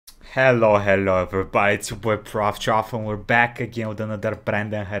Hello everybody, it's your boy Proftrof and we're back again with another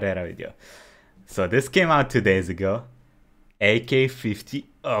Brandon Herrera video. So this came out 2 days ago. AK-50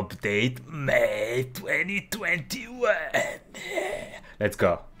 update May 2021. Let's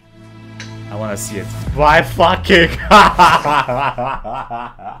go. I wanna see it. Why fucking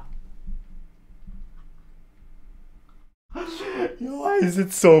why is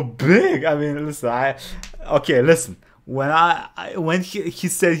it so big? I mean, listen, listen. When he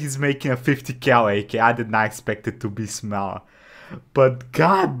said he's making a 50 cal AK, I did not expect it to be small. But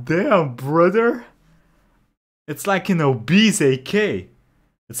goddamn, brother, it's like an obese AK.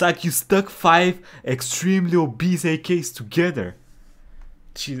 It's like you stuck 5 extremely obese AKs together.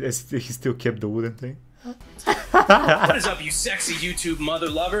 Jeez, he still kept the wooden thing. What is up, you sexy YouTube mother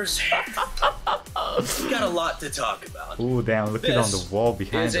lovers? We got a lot to talk about. Oh damn, look at it on the wall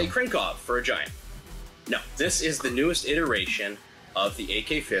behind him. This is a Krinkov for a giant. No, this is the newest iteration of the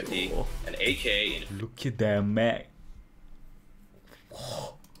AK-50, an AK in look at that Mac.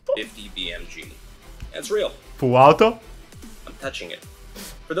 50 BMG. That's real. Full auto? I'm touching it.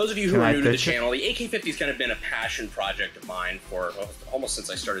 For those of you who are new to the channel, the AK-50 has kind of been a passion project of mine for almost since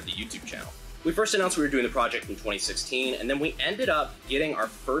I started the YouTube channel. We first announced we were doing the project in 2016, and then we ended up getting our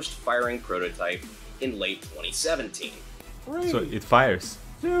first firing prototype in late 2017. 3, so it fires.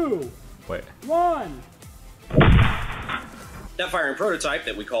 2, wait. 1. That firing prototype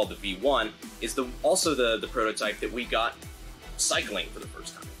that we called the V1 is also the prototype that we got cycling for the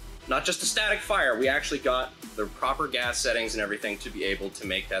first time. Not just a static fire, we actually got the proper gas settings and everything to be able to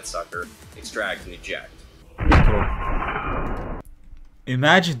make that sucker extract and eject.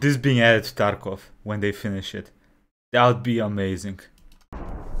 Imagine this being added to Tarkov when they finish it. That would be amazing.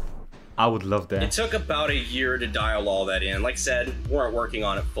 I would love that. It took about a year to dial all that in. Like I said, we weren't working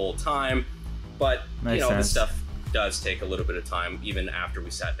on it full time, but this stuff does take a little bit of time even after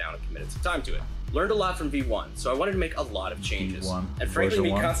we sat down and committed some time to it. Learned a lot from V1, so I wanted to make a lot of changes. V1. And frankly,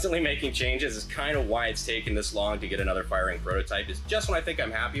 me constantly making changes is kind of why it's taken this long to get another firing prototype. Is just when I think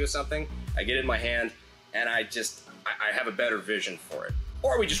I'm happy with something, I get it in my hand, and I have a better vision for it.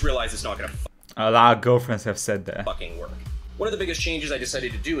 Or we just realize it's not gonna a lot of girlfriends have said that. Fucking work. One of the biggest changes I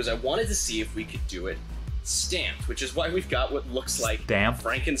decided to do is I wanted to see if we could do it stamped, which is why we've got what looks like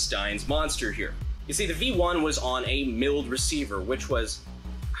Frankenstein's monster here. You see, the V1 was on a milled receiver, which was,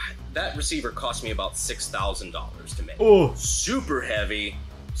 that receiver cost me about $6,000 to make. Oh. Super heavy,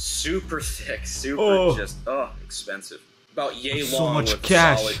 super thick, super expensive. About yay so long much with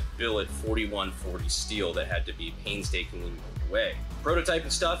cash. solid billet 4140 steel that had to be painstakingly moved away. Prototype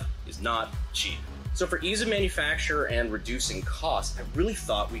and stuff is not cheap. So for ease of manufacture and reducing costs, I really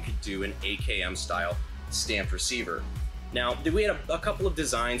thought we could do an AKM style stamped receiver. Now, we had a couple of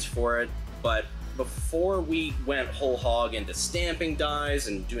designs for it, but before we went whole hog into stamping dies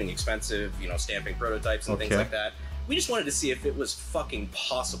and doing expensive, stamping prototypes and things like that, we just wanted to see if it was fucking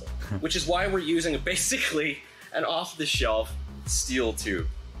possible, which is why we're using basically an off-the-shelf steel tube.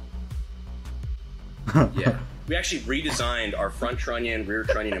 Yeah. We actually redesigned our front trunnion, rear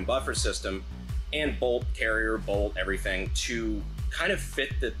trunnion, and buffer system, and bolt, carrier, bolt, everything to kind of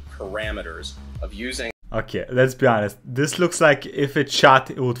fit the parameters of using. Okay, let's be honest. This looks like if it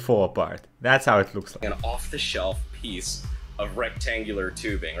shot, it would fall apart. That's how it looks like. An off-the-shelf piece of rectangular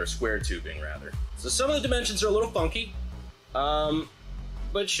tubing, or square tubing, rather. So some of the dimensions are a little funky, but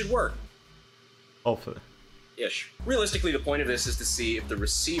it should work. Hopefully. Ish. Realistically, the point of this is to see if the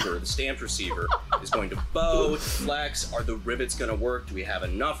receiver, the stamped receiver, is going to bow, flex. Are the rivets going to work? Do we have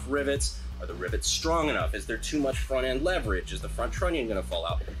enough rivets? Are the rivets strong enough? Is there too much front-end leverage? Is the front trunnion going to fall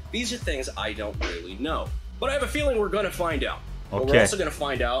out? These are things I don't really know. But I have a feeling we're going to find out. Okay. What we're also going to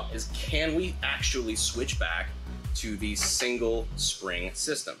find out is, can we actually switch back to the single spring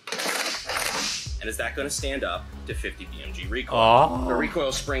system? And is that going to stand up to 50 BMG recoil? Oh, the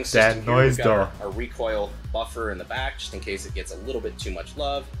recoil spring system that noise here, we've got our recoil buffer in the back, just in case it gets a little bit too much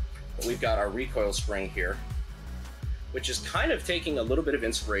love. But we've got our recoil spring here, which is kind of taking a little bit of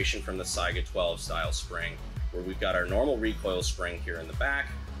inspiration from the Saiga 12 style spring, where we've got our normal recoil spring here in the back.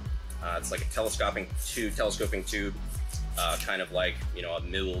 It's like a telescoping tube, kind of like a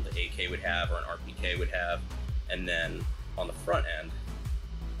milled AK would have or an RPK would have. And then on the front end,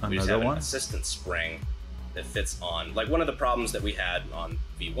 we just have an assistant spring that fits on. Like, one of the problems that we had on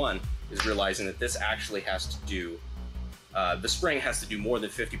V1 is realizing that this actually has to do, the spring has to do more than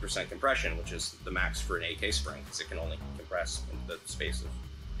 50% compression, which is the max for an AK spring, because it can only compress into the space of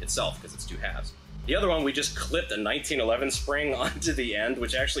itself, because it's 2 halves. The other one, we just clipped a 1911 spring onto the end,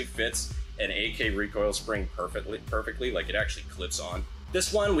 which actually fits an AK recoil spring perfectly, like it actually clips on.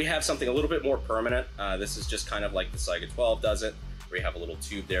 This one, we have something a little bit more permanent. This is just kind of like the Saiga 12 does it. where you have a little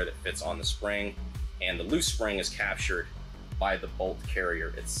tube there that fits on the spring, and the loose spring is captured by the bolt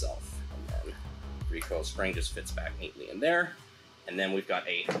carrier itself. And then the recoil spring just fits back neatly in there. And then we've got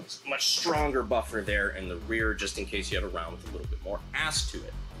a much stronger buffer there in the rear, just in case you have a round with a little bit more ass to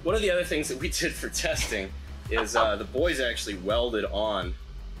it. One of the other things that we did for testing is the boys actually welded on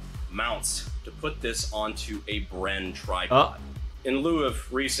mounts to put this onto a Bren tripod. In lieu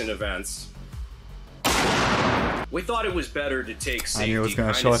of recent events, we thought it was better to take safety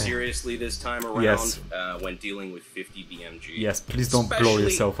kind of seriously this time around. Yes. When dealing with 50 BMG. Yes, please don't blow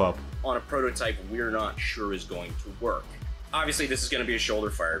yourself up. On a prototype we're not sure is going to work. Obviously, this is going to be a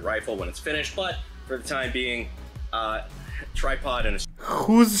shoulder-fired rifle when it's finished, but for the time being, tripod and a...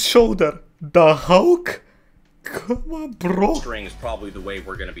 Whose shoulder? The Hulk? Come on, bro. String is probably the way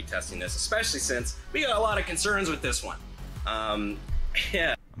we're going to be testing this, especially since we got a lot of concerns with this one.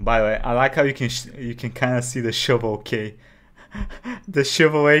 Yeah. By the way, I like how you can kind of see the shovel K. The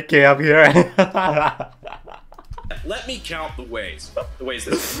shovel AK up here. Let me count the ways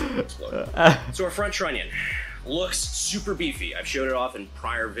this thing exploded. So our front trunnion looks super beefy. I've showed it off in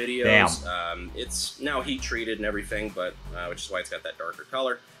prior videos. Damn. It's now heat treated and everything, but which is why it's got that darker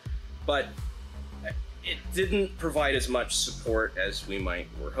color. But it didn't provide as much support as we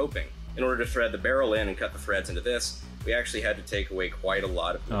were hoping. In order to thread the barrel in and cut the threads into this, we actually had to take away quite a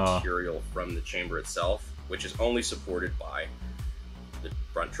lot of material from the chamber itself, which is only supported by the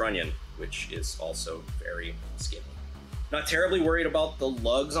front trunnion, which is also very skinny. Not terribly worried about the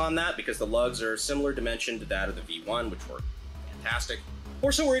lugs on that, because the lugs are similar dimension to that of the V1, which were fantastic.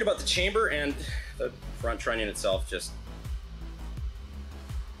 More so worried about the chamber and the front trunnion itself just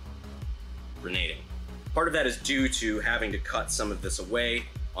grenading. Part of that is due to having to cut some of this away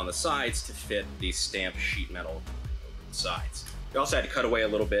on the sides to fit the stamped sheet metal over the sides. We also had to cut away a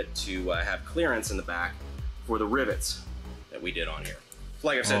little bit to have clearance in the back for the rivets that we did on here. So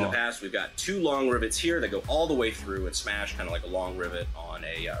like I've said in the past, we've got two long rivets here that go all the way through and smash kind of like a long rivet on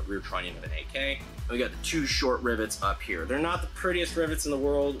a rear trunnion of an AK. And we got the two short rivets up here. They're not the prettiest rivets in the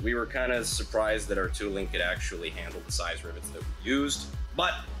world. We were kind of surprised that our tooling could actually handle the size rivets that we used,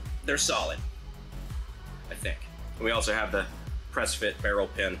 but they're solid, I think. And we also have the press fit barrel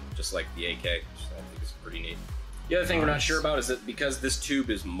pin, just like the AK, which I think is pretty neat. The other thing we're not sure about is that because this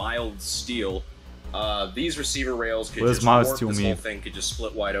tube is mild steel, these receiver rails could just warp, this whole thing could just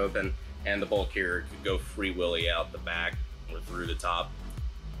split wide open, and the bolt carrier could go free willy out the back or through the top,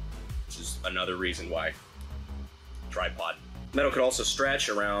 which is another reason why tripod. Metal could also stretch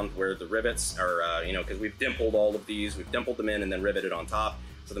around where the rivets are, you know, because we've dimpled all of these, we've dimpled them in and then riveted on top,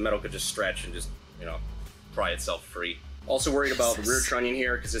 so the metal could just stretch and just, you know, pry itself free. Also worried about the rear trunnion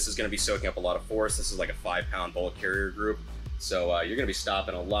here, because this is going to be soaking up a lot of force. This is like a 5-pound bolt carrier group, so you're going to be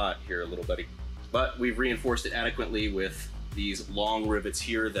stopping a lot here, little buddy. But we've reinforced it adequately with these long rivets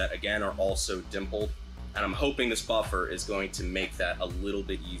here that, again, are also dimpled. And I'm hoping this buffer is going to make that a little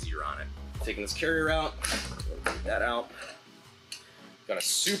bit easier on it. Taking this carrier out, take that out. Got a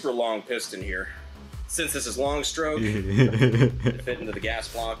super long piston here. Since this is long stroke, to fit into the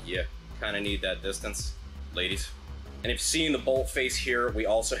gas block, you kind of need that distance, ladies. And if you've seen the bolt face here, we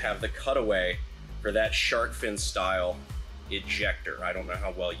also have the cutaway for that shark fin style ejector. I don't know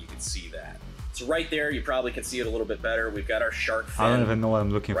how well you can see that. So right there, you probably can see it a little bit better. We've got our shark fin. I don't even know what I'm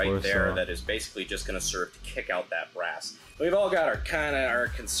looking for. Right there, that is basically just going to serve to kick out that brass. We've all got our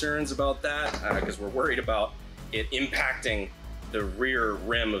concerns about that, because we're worried about it impacting the rear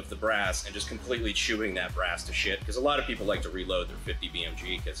rim of the brass and just completely chewing that brass to shit. Because a lot of people like to reload their 50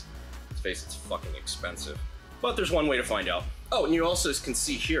 BMG, because let's face it, it's fucking expensive. But there's one way to find out. Oh, and you also can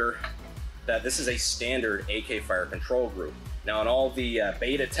see here that this is a standard AK fire control group. Now, in all the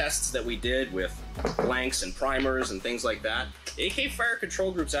beta tests that we did with blanks and primers and things like that, the AK fire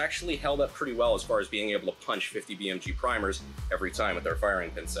control groups actually held up pretty well as far as being able to punch 50 BMG primers every time with our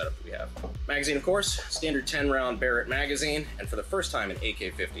firing pin setup that we have. Magazine, of course, standard 10-round Barrett magazine, and for the first time in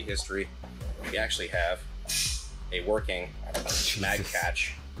AK-50 history, we actually have a working mag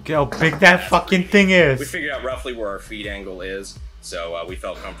catch. Look how big that fucking thing is. We figured out roughly where our feed angle is, so we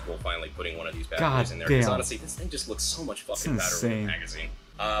felt comfortable finally putting one of these batteries in there. Because honestly, this thing just looks so much fucking better with a magazine.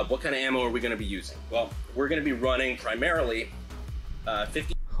 What kind of ammo are we going to be using? Well, we're going to be running primarily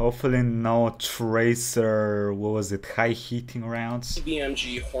 50. Hopefully no tracer, what was it, high heating rounds?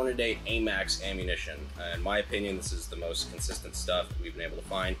 BMG Hornady AMAX ammunition. In my opinion, this is the most consistent stuff that we've been able to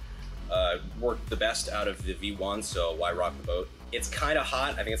find. Worked the best out of the V1, so why rock the boat? It's kind of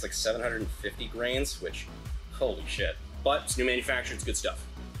hot. I think it's like 750 grains, which, holy shit. But it's new manufactured, it's good stuff.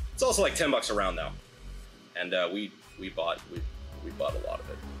 It's also like 10 bucks a round though. And we bought a lot of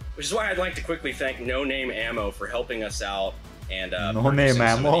it. Which is why I'd like to quickly thank No Name Ammo for helping us out and no purchasing name some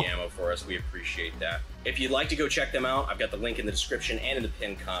of ammo. the ammo for us. We appreciate that. If you'd like to go check them out, I've got the link in the description and in the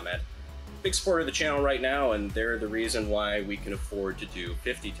pinned comment. Big supporter of the channel right now, and they're the reason why we can afford to do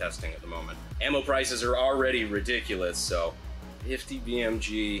 50 testing at the moment. Ammo prices are already ridiculous, so 50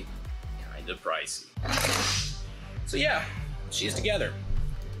 BMG, kinda pricey. So yeah, she's together.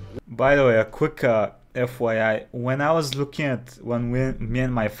 By the way, a quick FYI, when I was looking at, me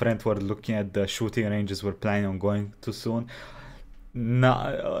and my friend were looking at the shooting ranges we're planning on going to soon,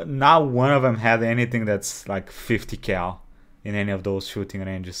 not one of them had anything that's like 50 cal in any of those shooting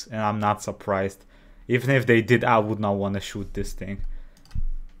ranges, and I'm not surprised. Even if they did, I would not want to shoot this thing.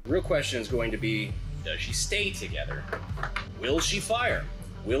 The real question is going to be, does she stay together? Will she fire?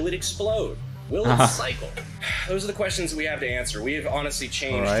 Will it explode? Will it cycle? Those are the questions we have to answer. We have honestly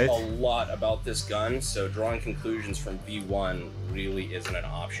changed a lot about this gun, so drawing conclusions from V1 really isn't an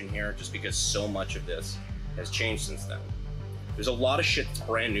option here, just because so much of this has changed since then. There's a lot of shit that's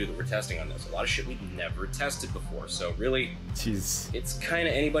brand new that we're testing on this. A lot of shit we've never tested before. So really, it's kind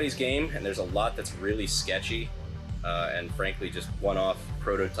of anybody's game, and there's a lot that's really sketchy, and frankly, just one-off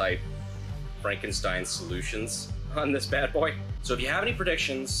prototype Frankenstein solutions on this bad boy. So if you have any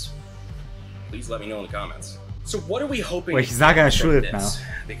predictions, please let me know in the comments. So what are we hoping? Wait, he's not gonna shoot it now.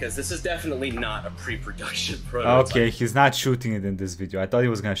 Because this is definitely not a pre-production prototype. Okay, he's not shooting it in this video. I thought he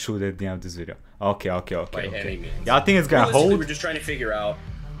was gonna shoot it at the end of this video. Okay. By any means. Yeah, I think it's gonna hold. We're just trying to figure out,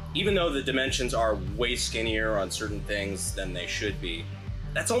 even though the dimensions are way skinnier on certain things than they should be,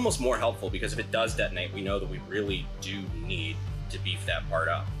 that's almost more helpful, because if it does detonate, we know that we really do need to beef that part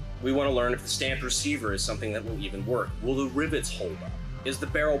up. We want to learn if the stamped receiver is something that will even work. Will the rivets hold up? Is the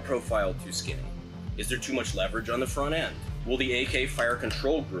barrel profile too skinny? Is there too much leverage on the front end? Will the AK fire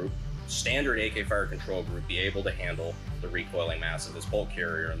control group, standard AK fire control group, be able to handle the recoiling mass of this bolt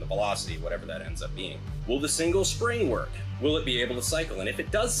carrier and the velocity, whatever that ends up being? Will the single spring work? Will it be able to cycle? And if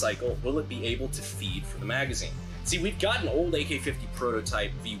it does cycle, will it be able to feed for the magazine? See, we've got an old AK-50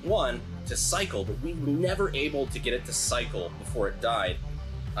 prototype V1 to cycle, but we were never able to get it to cycle before it died,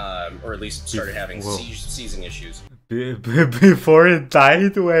 or at least started having seizing issues. Before it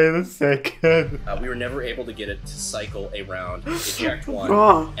died? Wait a second. We were never able to get it to cycle a round, eject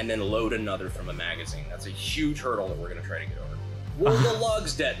one, and then load another from a magazine. That's a huge hurdle that we're going to try to get over. Will the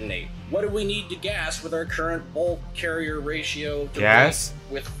lugs detonate? What do we need to gas with our current bolt carrier ratio? Gas?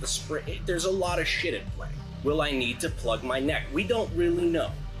 With the spray? There's a lot of shit at play. Will I need to plug my neck? We don't really know.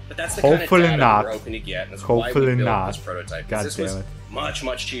 But that's the kind of data we're hoping to get, and that's why we built this prototype. This was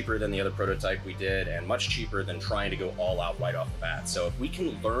much cheaper than the other prototype we did, and much cheaper than trying to go all out right off the bat. So if we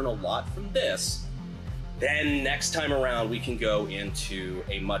can learn a lot from this, then next time around we can go into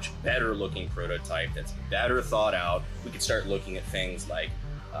a much better looking prototype that's better thought out. We can start looking at things like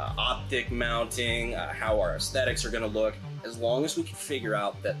optic mounting, how our aesthetics are going to look. As long as we can figure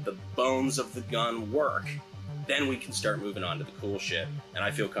out that the bones of the gun work, then we can start moving on to the cool shit, and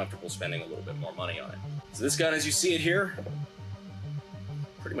I feel comfortable spending a little bit more money on it. So this gun, as you see it here,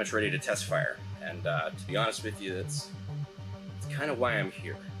 pretty much ready to test fire, and to be honest with you, it's kind of why I'm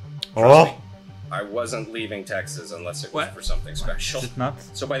here. Trust me, I wasn't leaving Texas unless it was for something special.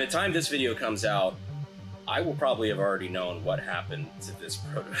 So by the time this video comes out, I will probably have already known what happened to this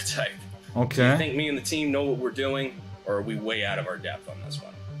prototype. Okay. Do you think me and the team know what we're doing, or are we way out of our depth on this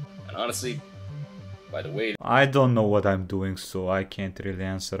one? And honestly, by the way, I don't know what I'm doing, so I can't really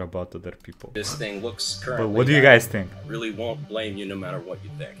answer about other people. This thing looks currently. But what do you guys think? I really won't blame you no matter what you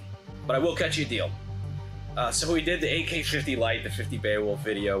think. But I will cut you a deal. So we did the AK-50 Light, the 50 Beowulf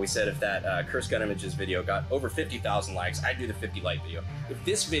video. We said if that Curse Gun Images video got over 50,000 likes, I'd do the 50 Light video. If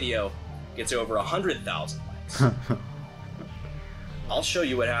this video gets over 100,000 likes, I'll show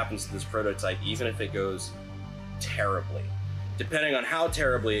you what happens to this prototype, even if it goes terribly. Depending on how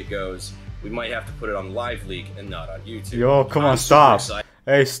terribly it goes, we might have to put it on Live Leak and not on YouTube. Yo, come on, stop.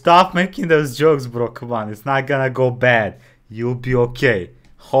 Hey, stop making those jokes, bro. Come on, it's not gonna go bad. You'll be okay.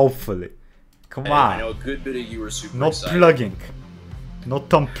 Hopefully. Come on. I know a good bit of you are super excited. No plugging. No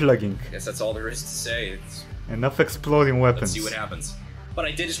thumb plugging. I guess that's all there is to say. Enough exploding weapons. Let's see what happens. But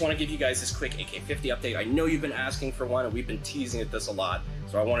I did just want to give you guys this quick AK-50 update. I know you've been asking for one, and we've been teasing at this a lot.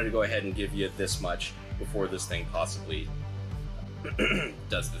 So I wanted to go ahead and give you this much before this thing possibly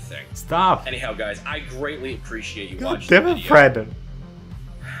does the thing. Stop. Anyhow, guys, I greatly appreciate you watching the video. Brandon.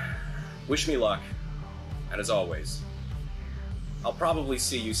 Wish me luck. And as always, I'll probably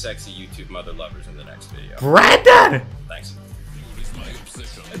see you sexy YouTube mother lovers in the next video. Brandon! Thanks.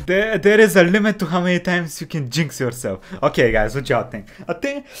 There is a limit to how many times you can jinx yourself. Okay, guys, what y'all think? I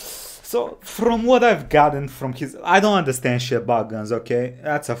think... So, from what I've gotten from his... I don't understand shit about guns, okay?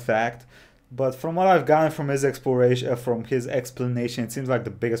 That's a fact. But from what I've gotten from his exploration, from his explanation, it seems like the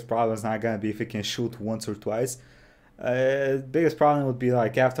biggest problem is not gonna be if he can shoot once or twice. Biggest problem would be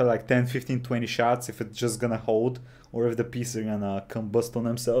like after like 10, 15, 20 shots, if it's just gonna hold or if the pieces are gonna combust on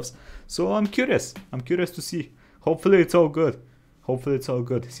themselves. So I'm curious. I'm curious to see. Hopefully it's all good. Hopefully it's all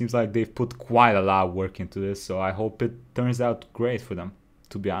good. It seems like they've put quite a lot of work into this, so I hope it turns out great for them,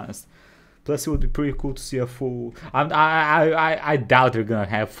 to be honest. Plus, it would be pretty cool to see a full... I doubt they're gonna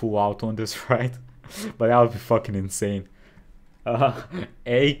have full auto on this, right? But that would be fucking insane.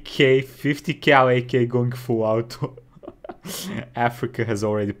 AK-50 cal AK going full auto. Africa has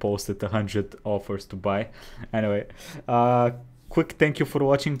already posted 100 offers to buy. Anyway, quick thank you for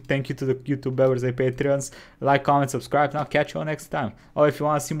watching. Thank you to the YouTubers and Patreons. Like, comment, subscribe, and I'll catch you all next time. Oh, if you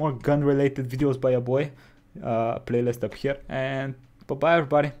want to see more gun-related videos by a boy, playlist up here. And bye-bye,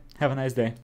 everybody. Have a nice day.